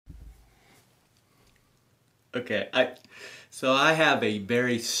Okay, so I have a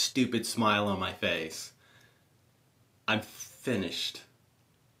very stupid smile on my face. I'm finished.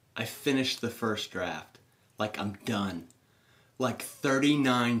 I finished the first draft. Like, I'm done. Like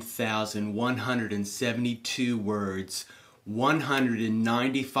 39,172 words,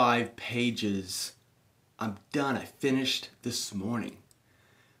 195 pages. I'm done. I finished this morning.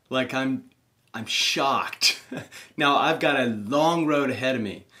 Like, I'm shocked. Now, I've got a long road ahead of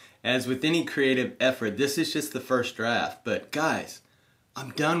me. As with any creative effort, this is just the first draft. But guys, I'm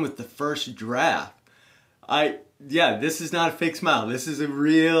done with the first draft. Yeah, this is not a fake smile. This is a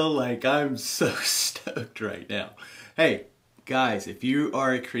real, like, I'm so stoked right now. Hey, guys, if you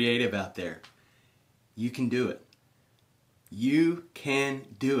are a creative out there, you can do it. You can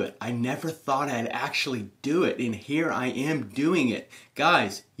do it. I never thought I'd actually do it, and here I am doing it.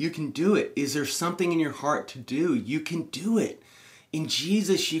 Guys, you can do it. Is there something in your heart to do? You can do it. In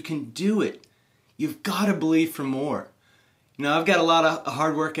Jesus, you can do it. You've got to believe for more. You know, I've got a lot of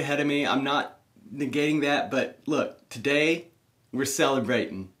hard work ahead of me. I'm not negating that, but look, today we're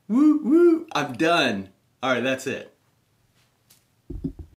celebrating. Woo, woo, I'm done. All right, that's it.